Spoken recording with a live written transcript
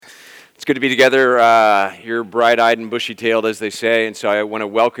It's good to be together. You're bright-eyed and bushy-tailed, as they say, and so I want to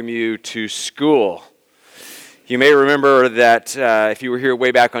welcome you to school. You may remember that if you were here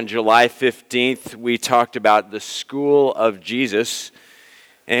way back on July 15th, we talked about the school of Jesus,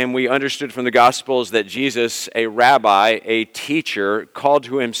 and we understood from the Gospels that Jesus, a rabbi, a teacher, called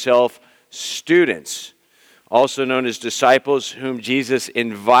to himself students, also known as disciples, whom Jesus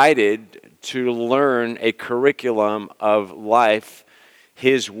invited to learn a curriculum of life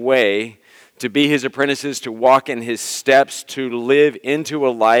his way, to be his apprentices, to walk in his steps, to live into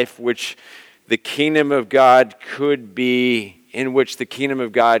a life which the kingdom of God could be, in which the kingdom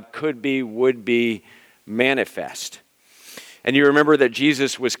of God could be, would be manifest. And you remember that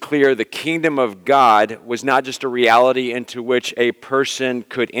Jesus was clear the kingdom of God was not just a reality into which a person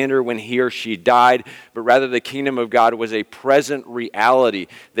could enter when he or she died, but rather the kingdom of God was a present reality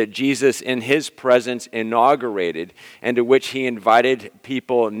that Jesus in his presence inaugurated and to which he invited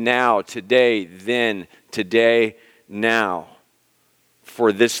people now, today, then, today, now,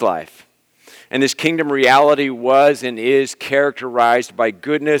 for this life. And this kingdom reality was and is characterized by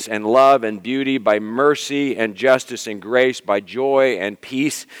goodness and love and beauty, by mercy and justice and grace, by joy and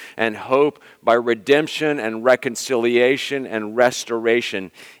peace and hope, by redemption and reconciliation and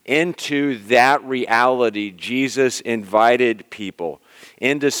restoration. Into that reality, Jesus invited people.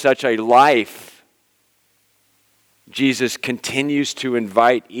 Into such a life, Jesus continues to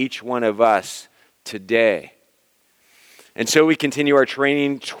invite each one of us today. And so we continue our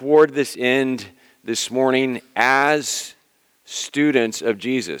training toward this end this morning as students of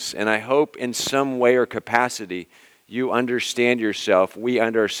Jesus. And I hope in some way or capacity you understand yourself, we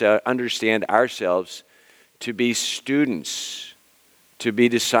understand ourselves to be students, to be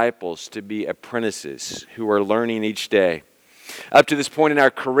disciples, to be apprentices who are learning each day. Up to this point in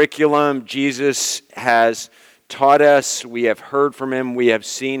our curriculum, Jesus has taught us, we have heard from him, we have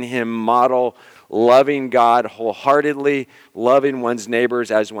seen him model loving God wholeheartedly, loving one's neighbors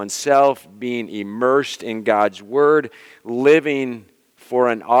as oneself, being immersed in God's word, living for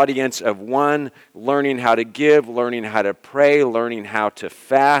an audience of one, learning how to give, learning how to pray, learning how to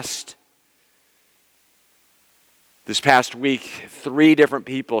fast. This past week, 3 different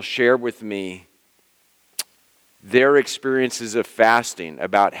people shared with me their experiences of fasting,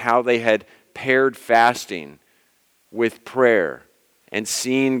 about how they had paired fasting with prayer and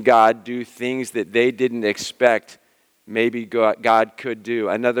seeing God do things that they didn't expect maybe God could do.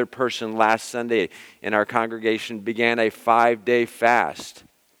 Another person last Sunday in our congregation began a 5-day fast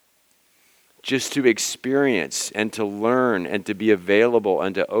just to experience and to learn and to be available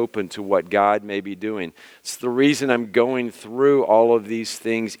and to open to what God may be doing. It's the reason I'm going through all of these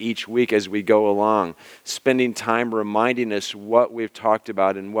things each week as we go along, spending time reminding us what we've talked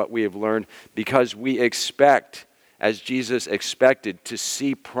about and what we have learned, because we expect, as Jesus expected, to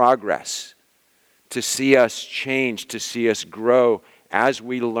see progress, to see us change, to see us grow as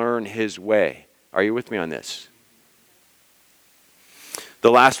we learn his way. Are you with me on this?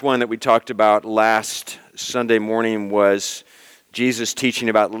 The last one that we talked about last Sunday morning was Jesus teaching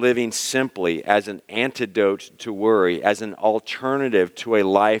about living simply as an antidote to worry, as an alternative to a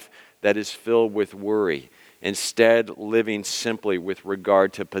life that is filled with worry. Instead, living simply with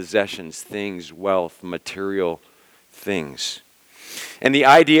regard to possessions, things, wealth, material things. And the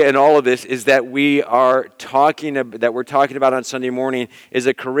idea in all of this is that we're talking about on Sunday morning is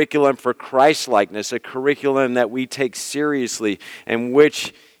a curriculum for Christ-likeness, a curriculum that we take seriously, and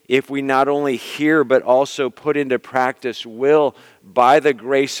which, if we not only hear but also put into practice, will, by the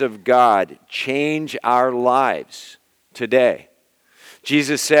grace of God, change our lives today.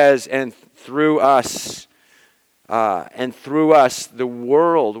 Jesus says, and through us, the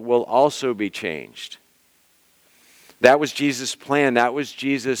world will also be changed. That was Jesus' plan. That was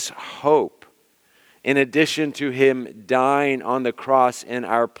Jesus' hope. In addition to him dying on the cross in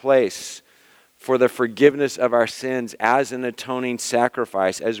our place for the forgiveness of our sins as an atoning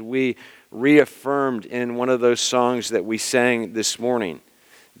sacrifice, as we reaffirmed in one of those songs that we sang this morning,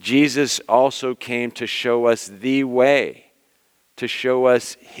 Jesus also came to show us the way, to show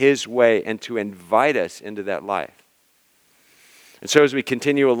us his way, and to invite us into that life. And so as we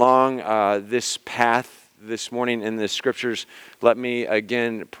continue along this path this morning in the scriptures, let me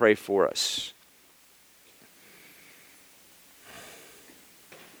again pray for us.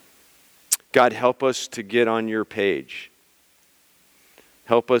 God, help us to get on your page.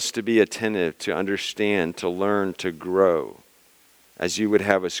 Help us to be attentive, to understand, to learn, to grow as you would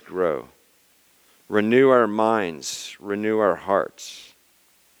have us grow. Renew our minds, renew our hearts.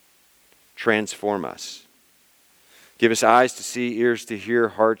 Transform us. Give us eyes to see, ears to hear,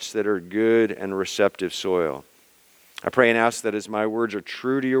 hearts that are good and receptive soil. I pray and ask that as my words are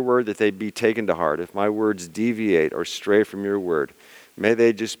true to your word, that they be taken to heart. If my words deviate or stray from your word, may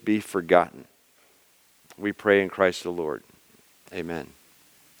they just be forgotten. We pray in Christ the Lord. Amen.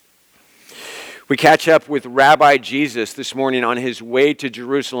 We catch up with Rabbi Jesus this morning on his way to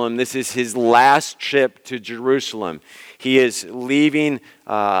Jerusalem. This is his last trip to Jerusalem. He is leaving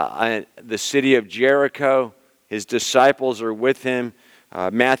the city of Jericho. His disciples are with him.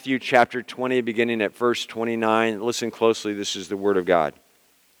 Matthew chapter 20, beginning at verse 29. Listen closely, this is the word of God.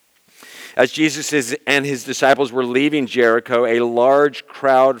 As Jesus and his disciples were leaving Jericho, a large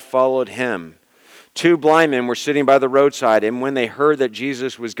crowd followed him. 2 blind men were sitting by the roadside, and when they heard that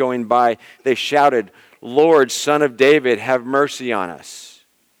Jesus was going by, they shouted, "Lord, Son of David, have mercy on us."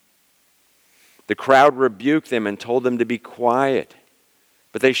 The crowd rebuked them and told them to be quiet.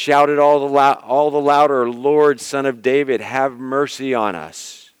 But they shouted all the louder, "Lord, Son of David, have mercy on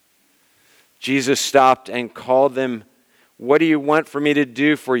us." Jesus stopped and called them. "What do you want for me to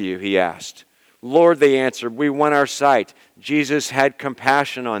do for you?" he asked. "Lord," they answered, "we want our sight." Jesus had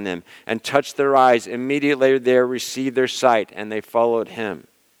compassion on them and touched their eyes. Immediately they received their sight and they followed him.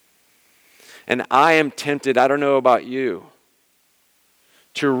 And I am tempted, I don't know about you,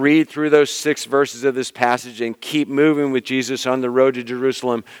 to read through those 6 verses of this passage and keep moving with Jesus on the road to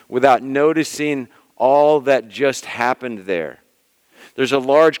Jerusalem without noticing all that just happened there. There's a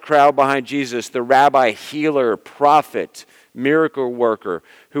large crowd behind Jesus, the rabbi, healer, prophet, miracle worker,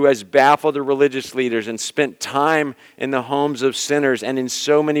 who has baffled the religious leaders and spent time in the homes of sinners and in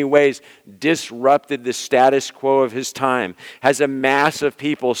so many ways disrupted the status quo of his time, has a mass of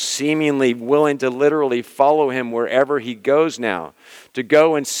people seemingly willing to literally follow him wherever he goes now, to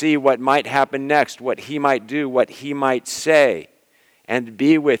go and see what might happen next, what he might do, what he might say, and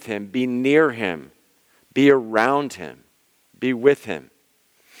be with him, be near him, be around him, be with him.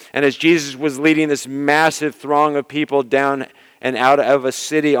 And as Jesus was leading this massive throng of people down and out of a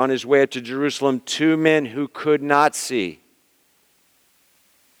city on his way up to Jerusalem, 2 men who could not see,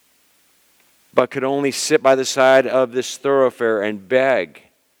 but could only sit by the side of this thoroughfare and beg,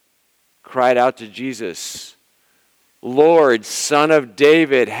 cried out to Jesus, "Lord, Son of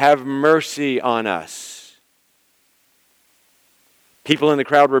David, have mercy on us." People in the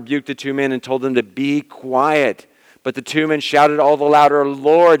crowd rebuked the 2 men and told them to be quiet. But the 2 men shouted all the louder,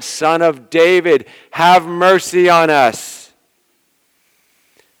 "Lord, Son of David, have mercy on us."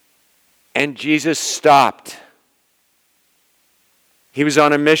 And Jesus stopped. He was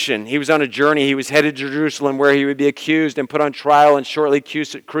on a mission. He was on a journey. He was headed to Jerusalem where he would be accused and put on trial and shortly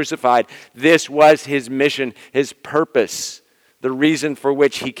crucified. This was his mission, his purpose, the reason for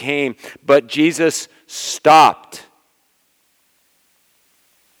which he came. But Jesus stopped.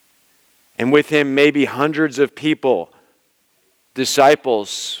 And with him, maybe hundreds of people,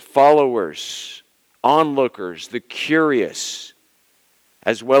 disciples, followers, onlookers, the curious,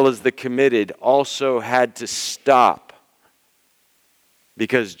 as well as the committed, also had to stop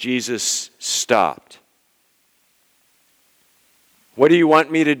because Jesus stopped. "What do you want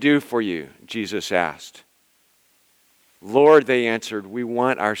me to do for you?" Jesus asked. "Lord," they answered, "we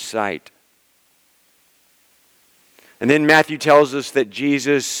want our sight." And then Matthew tells us that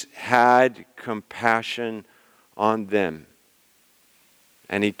Jesus had compassion on them.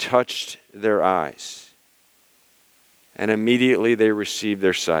 And he touched their eyes. And immediately they received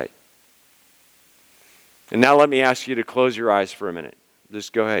their sight. And now let me ask you to close your eyes for a minute.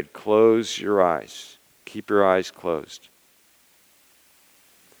 Just go ahead. Close your eyes. Keep your eyes closed.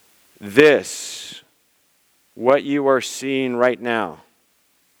 This, what you are seeing right now,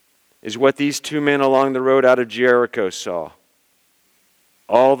 is what these 2 men along the road out of Jericho saw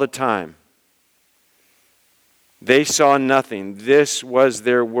all the time. They saw nothing. This was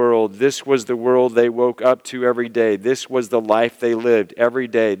their world. This was the world they woke up to every day. This was the life they lived every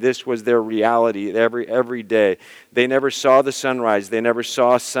day. This was their reality every day. They never saw the sunrise. They never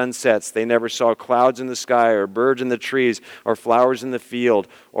saw sunsets. They never saw clouds in the sky or birds in the trees or flowers in the field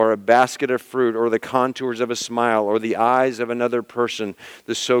or a basket of fruit or the contours of a smile or the eyes of another person,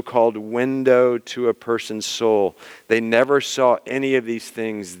 the so-called window to a person's soul. They never saw any of these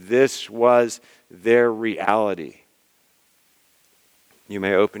things. This was their reality. You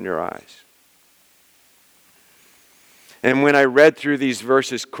may open your eyes. And when I read through these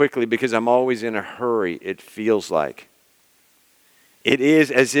verses quickly, because I'm always in a hurry, it feels like it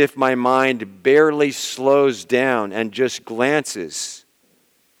is as if my mind barely slows down and just glances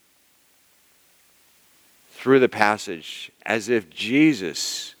through the passage, as if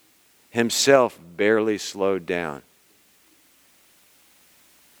Jesus himself barely slowed down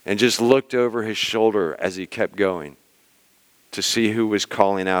and just looked over his shoulder as he kept going to see who was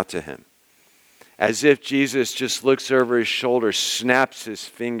calling out to him. As if Jesus just looks over his shoulder, snaps his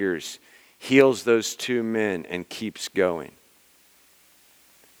fingers, heals those two men, and keeps going.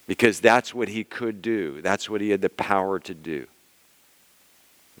 Because that's what he could do. That's what he had the power to do.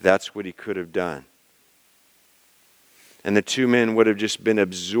 That's what he could have done. And the two men would have just been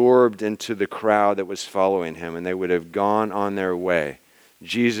absorbed into the crowd that was following him, and they would have gone on their way,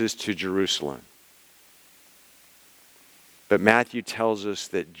 Jesus to Jerusalem. But Matthew tells us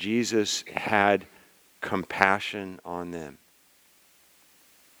that Jesus had compassion on them.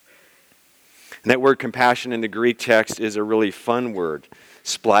 And that word compassion in the Greek text is a really fun word.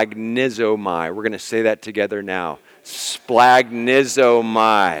 Splagnizomai. We're going to say that together now.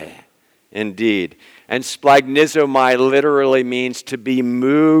 Splagnizomai. Indeed. And splagnizomai literally means to be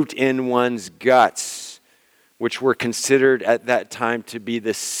moved in one's guts, which were considered at that time to be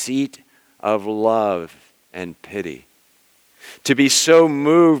the seat of love and pity. To be so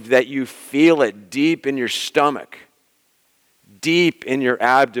moved that you feel it deep in your stomach, deep in your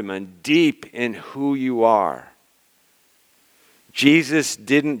abdomen, deep in who you are. Jesus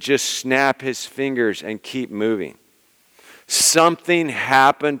didn't just snap his fingers and keep moving. Something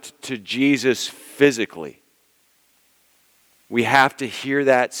happened to Jesus physically. We have to hear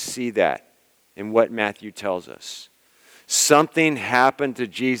that, see that in what Matthew tells us. Something happened to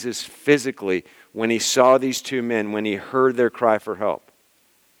Jesus physically when he saw these two men, when he heard their cry for help.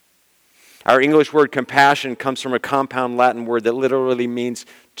 Our English word compassion comes from a compound Latin word that literally means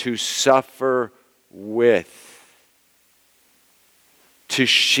to suffer with. To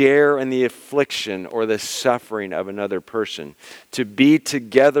share in the affliction or the suffering of another person. To be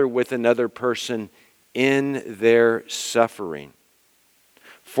together with another person in their suffering.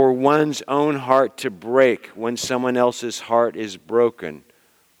 For one's own heart to break when someone else's heart is broken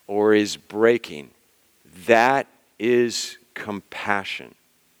or is breaking. That is compassion.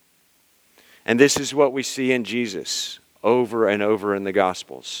 And this is what we see in Jesus over and over in the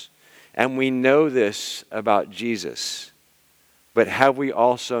Gospels. And we know this about Jesus. But have we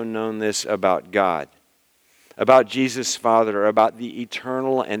also known this about God? About Jesus' Father, about the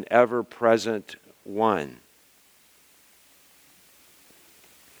eternal and ever-present One?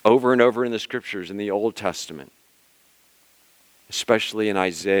 Over and over in the Scriptures, in the Old Testament, especially in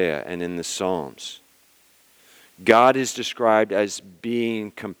Isaiah and in the Psalms, God is described as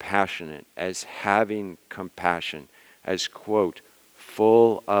being compassionate, as having compassion, as, quote,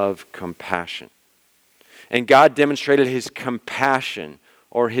 full of compassion. And God demonstrated his compassion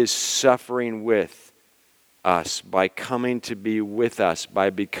or his suffering with us by coming to be with us,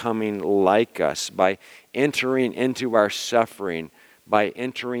 by becoming like us, by entering into our suffering, by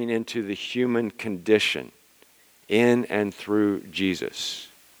entering into the human condition in and through Jesus.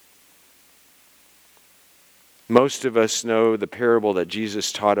 Most of us know the parable that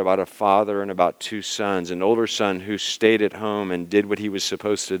Jesus taught about a father and about two sons. An older son who stayed at home and did what he was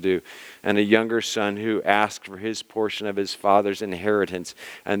supposed to do, and a younger son who asked for his portion of his father's inheritance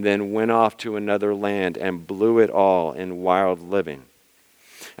and then went off to another land and blew it all in wild living.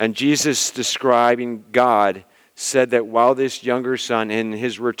 And Jesus, describing God, said that while this younger son in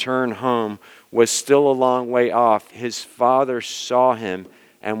his return home was still a long way off, his father saw him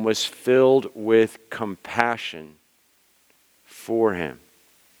and was filled with compassion for him.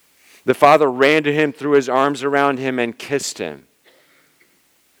 The father ran to him, threw his arms around him, and kissed him.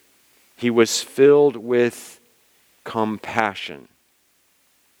 He was filled with compassion.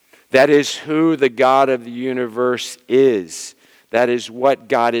 That is who the God of the universe is. That is what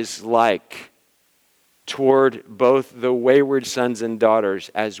God is like toward both the wayward sons and daughters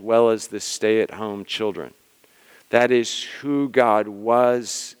as well as the stay-at-home children. That is who God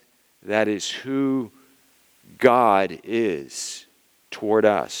was. That is who God is toward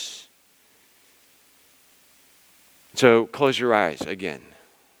us. So close your eyes again.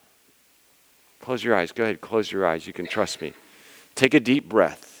 Close your eyes. Go ahead, close your eyes. You can trust me. Take a deep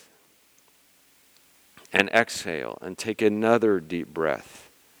breath and exhale, and take another deep breath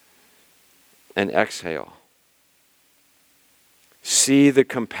and exhale. See the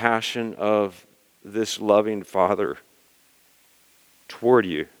compassion of this loving Father toward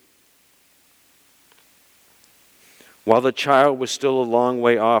you. While the child was still a long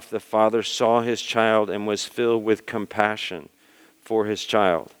way off, the father saw his child and was filled with compassion for his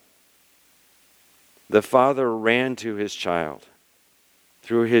child. The father ran to his child,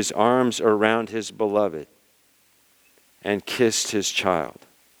 threw his arms around his beloved, and kissed his child.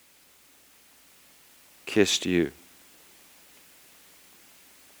 Kissed you.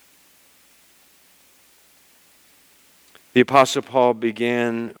 The Apostle Paul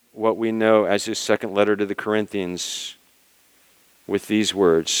began what we know as his second letter to the Corinthians with these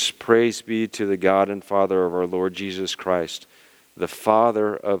words, "Praise be to the God and Father of our Lord Jesus Christ, the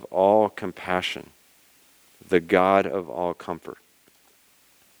Father of all compassion, the God of all comfort."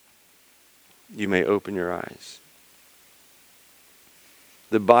 You may open your eyes.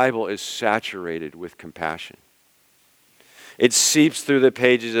 The Bible is saturated with compassion. It seeps through the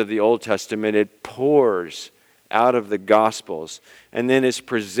pages of the Old Testament. It pours out of the Gospels, and then is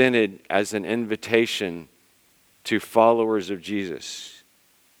presented as an invitation to followers of Jesus.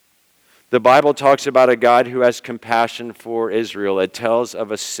 The Bible talks about a God who has compassion for Israel. It tells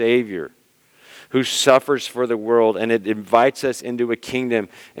of a Savior who suffers for the world, and it invites us into a kingdom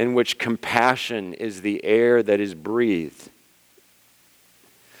in which compassion is the air that is breathed.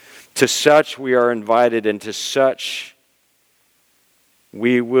 To such we are invited, and to such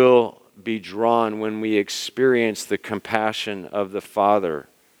we will be drawn when we experience the compassion of the Father,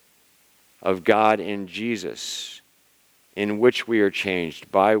 of God in Jesus, in which we are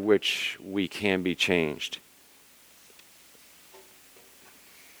changed, by which we can be changed.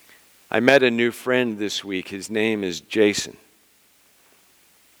 I met a new friend this week. His name is Jason.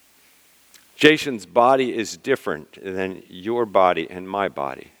 Jason's body is different than your body and my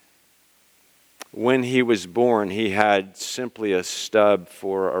body. When he was born, he had simply a stub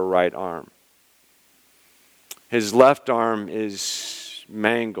for a right arm. His left arm is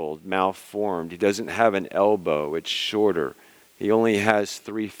mangled, malformed. He doesn't have an elbow, it's shorter. He only has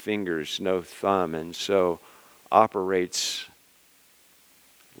 3 fingers, no thumb, and so operates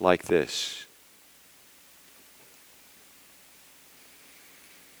like this.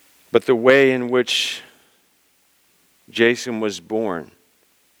 But the way in which Jason was born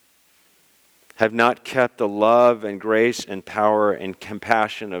have not kept the love and grace and power and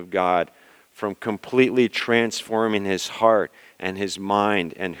compassion of God from completely transforming his heart and his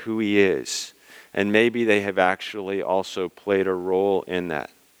mind and who he is. And maybe they have actually also played a role in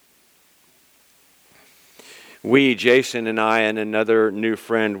that. We, Jason and I and another new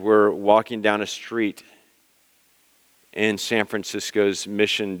friend, were walking down a street in San Francisco's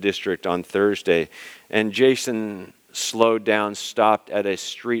Mission District on Thursday, and Jason slowed down, stopped at a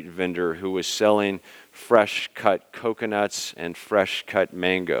street vendor who was selling fresh-cut coconuts and fresh-cut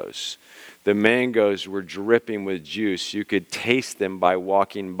mangoes. The mangoes were dripping with juice. You could taste them by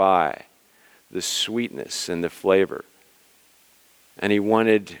walking by, the sweetness and the flavor. And he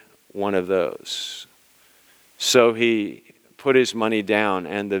wanted one of those. So he put his money down,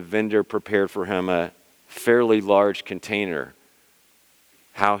 and the vendor prepared for him a fairly large container,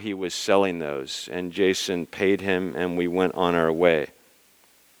 how he was selling those. And Jason paid him, and we went on our way.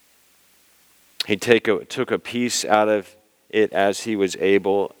 He took a piece out of it as he was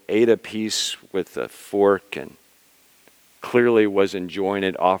able, ate a piece with a fork, and clearly was enjoying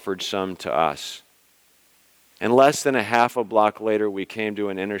it, offered some to us. And less than a half a block later, we came to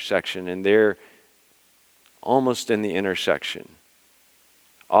an intersection, and there, almost in the intersection,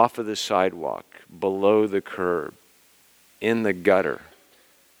 off of the sidewalk, below the curb, in the gutter,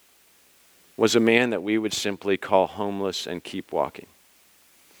 was a man that we would simply call homeless and keep walking.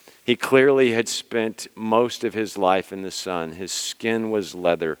 He clearly had spent most of his life in the sun. His skin was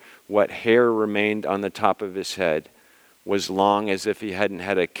leather. What hair remained on the top of his head was long as if he hadn't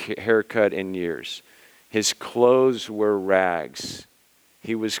had a haircut in years. His clothes were rags.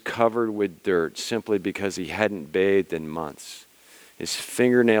 He was covered with dirt simply because he hadn't bathed in months. His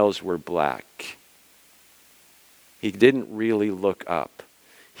fingernails were black. He didn't really look up.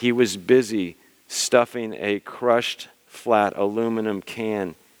 He was busy stuffing a crushed flat aluminum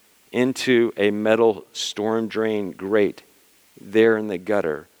can into a metal storm drain grate there in the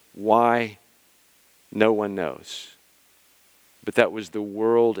gutter. Why? No one knows. But that was the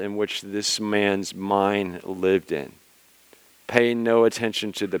world in which this man's mind lived in. Paying no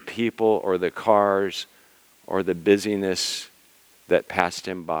attention to the people or the cars or the busyness that passed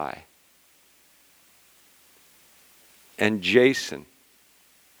him by. And Jason,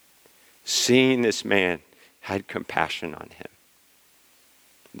 seeing this man, had compassion on him.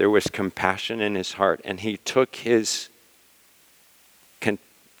 There was compassion in his heart, and he took his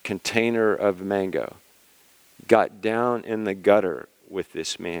container of mango, got down in the gutter with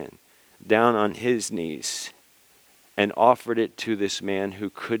this man, down on his knees, and offered it to this man who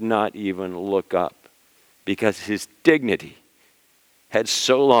could not even look up because his dignity had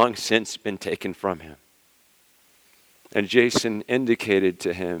so long since been taken from him. And Jason indicated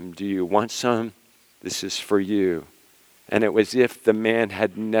to him, "Do you want some? This is for you." And it was as if the man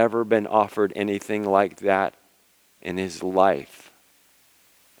had never been offered anything like that in his life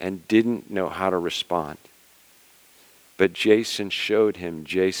and didn't know how to respond. But Jason showed him,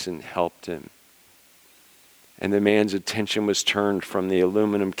 Jason helped him. And the man's attention was turned from the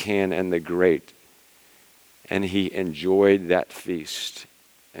aluminum can and the grate. And he enjoyed that feast.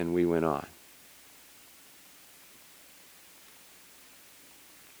 And we went on.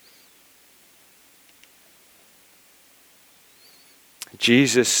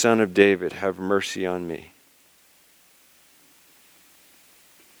 Jesus, Son of David, have mercy on me.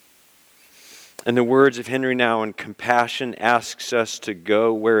 In the words of Henry Nouwen, compassion asks us to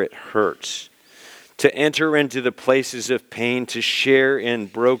go where it hurts, to enter into the places of pain, to share in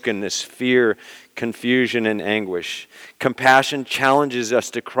brokenness, fear, confusion, and anguish. Compassion challenges us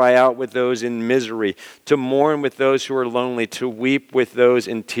to cry out with those in misery, to mourn with those who are lonely, to weep with those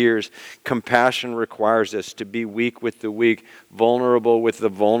in tears. Compassion requires us to be weak with the weak, vulnerable with the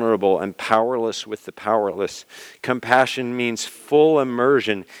vulnerable, and powerless with the powerless. Compassion means full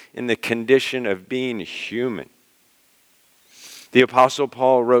immersion in the condition of being human. The Apostle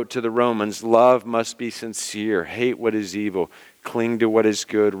Paul wrote to the Romans, love must be sincere, hate what is evil, cling to what is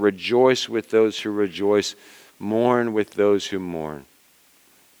good, rejoice with those who rejoice, mourn with those who mourn.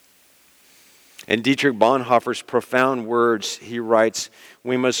 In Dietrich Bonhoeffer's profound words, he writes,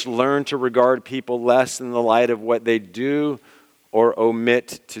 we must learn to regard people less in the light of what they do or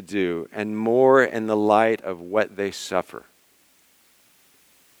omit to do, and more in the light of what they suffer.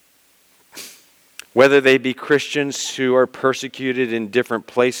 Whether they be Christians who are persecuted in different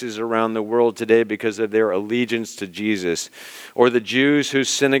places around the world today because of their allegiance to Jesus, or the Jews whose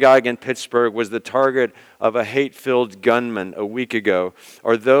synagogue in Pittsburgh was the target of a hate-filled gunman a week ago,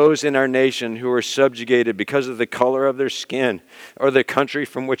 or those in our nation who are subjugated because of the color of their skin, or the country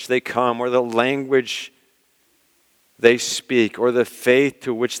from which they come, or the language they speak, or the faith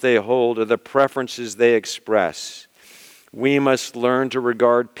to which they hold, or the preferences they express. We must learn to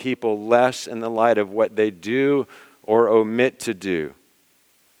regard people less in the light of what they do or omit to do,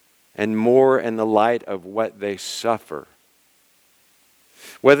 and more in the light of what they suffer.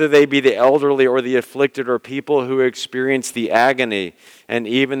 Whether they be the elderly or the afflicted, or people who experience the agony and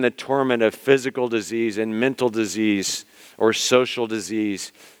even the torment of physical disease and mental disease or social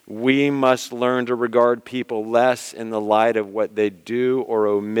disease, we must learn to regard people less in the light of what they do or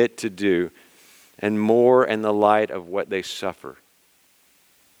omit to do, and more in the light of what they suffer.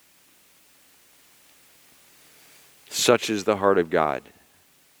 Such is the heart of God.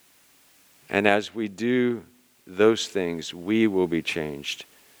 And as we do those things, we will be changed.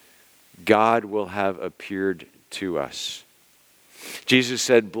 God will have appeared to us. Jesus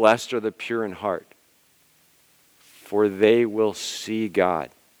said, blessed are the pure in heart, for they will see God.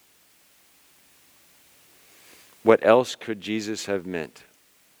 What else could Jesus have meant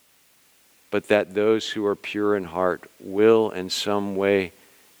but that those who are pure in heart will in some way,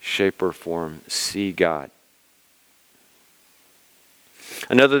 shape, or form see God?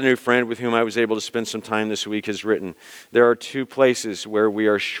 Another new friend with whom I was able to spend some time this week has written, there are two places where we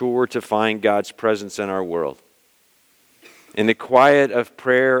are sure to find God's presence in our world: in the quiet of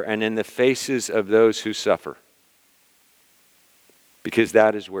prayer and in the faces of those who suffer. Because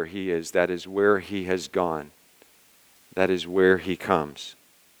that is where He is. That is where He has gone. That is where He comes.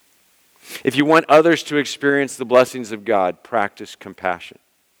 If you want others to experience the blessings of God, practice compassion.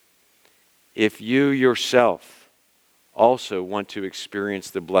 If you yourself also want to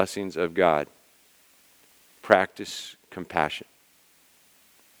experience the blessings of God, practice compassion.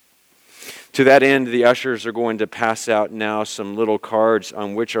 To that end, the ushers are going to pass out now some little cards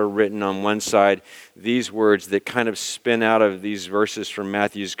on which are written on one side these words that kind of spin out of these verses from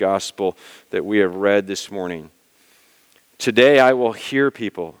Matthew's Gospel that we have read this morning. Today I will hear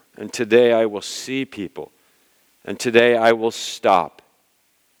people, and today I will see people, and today I will stop,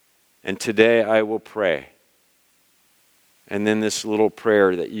 and today I will pray. And then this little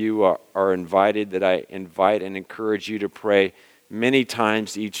prayer that you are invited, that I invite and encourage you to pray many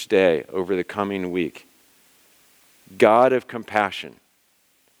times each day over the coming week. God of compassion,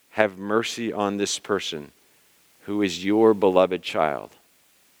 have mercy on this person who is your beloved child.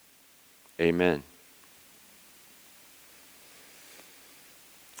 Amen.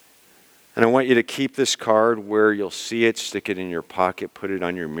 And I want you to keep this card where you'll see it, stick it in your pocket, put it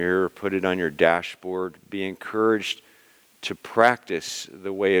on your mirror, put it on your dashboard. Be encouraged to practice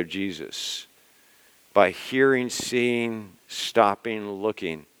the way of Jesus by hearing, seeing, stopping,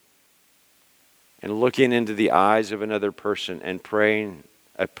 looking, and looking into the eyes of another person and praying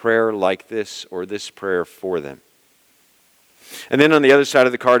a prayer like this or this prayer for them. And then on the other side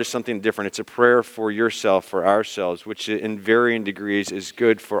of the card is something different. It's a prayer for yourself, for ourselves, which in varying degrees is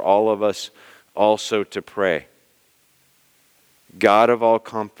good for all of us also to pray. God of all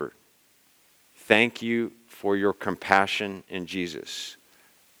comfort, thank you for your compassion in Jesus.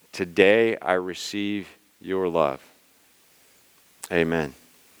 Today I receive your love. Amen.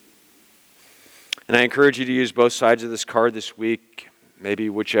 And I encourage you to use both sides of this card this week, maybe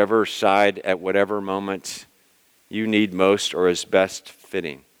whichever side at whatever moment you need most or is best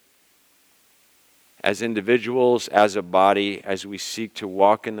fitting. As individuals, as a body, as we seek to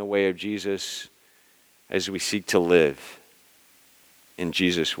walk in the way of Jesus, as we seek to live in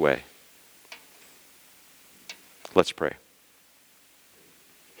Jesus' way. Let's pray.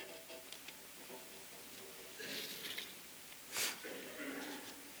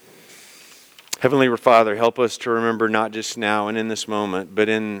 Heavenly Father, help us to remember not just now and in this moment, but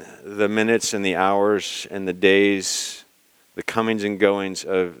in the minutes and the hours and the days, the comings and goings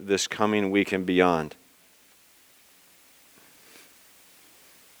of this coming week and beyond.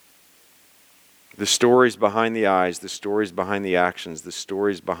 The stories behind the eyes, the stories behind the actions, the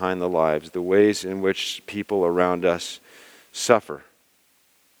stories behind the lives, the ways in which people around us suffer,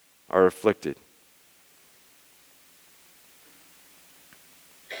 are afflicted,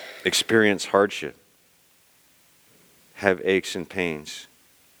 experience hardship, have aches and pains.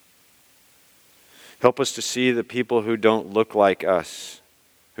 Help us to see the people who don't look like us,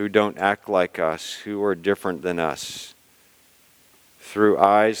 who don't act like us, who are different than us, through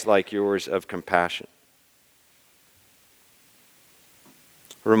eyes like yours of compassion.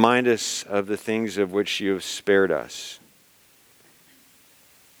 Remind us of the things of which you have spared us.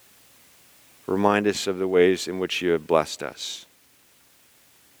 Remind us of the ways in which you have blessed us.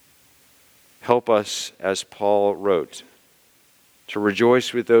 Help us, as Paul wrote, to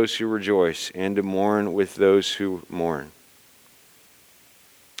rejoice with those who rejoice and to mourn with those who mourn.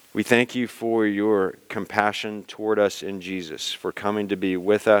 We thank you for your compassion toward us in Jesus, for coming to be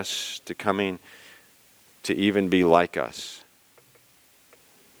with us, to coming to even be like us.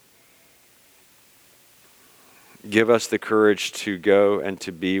 Give us the courage to go and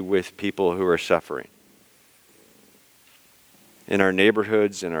to be with people who are suffering. In our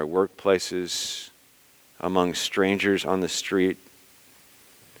neighborhoods, in our workplaces, among strangers on the street,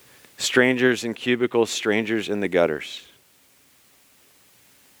 strangers in cubicles, strangers in the gutters.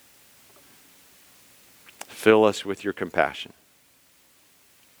 Fill us with your compassion.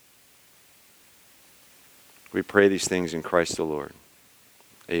 We pray these things in Christ the Lord.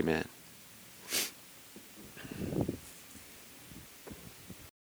 Amen.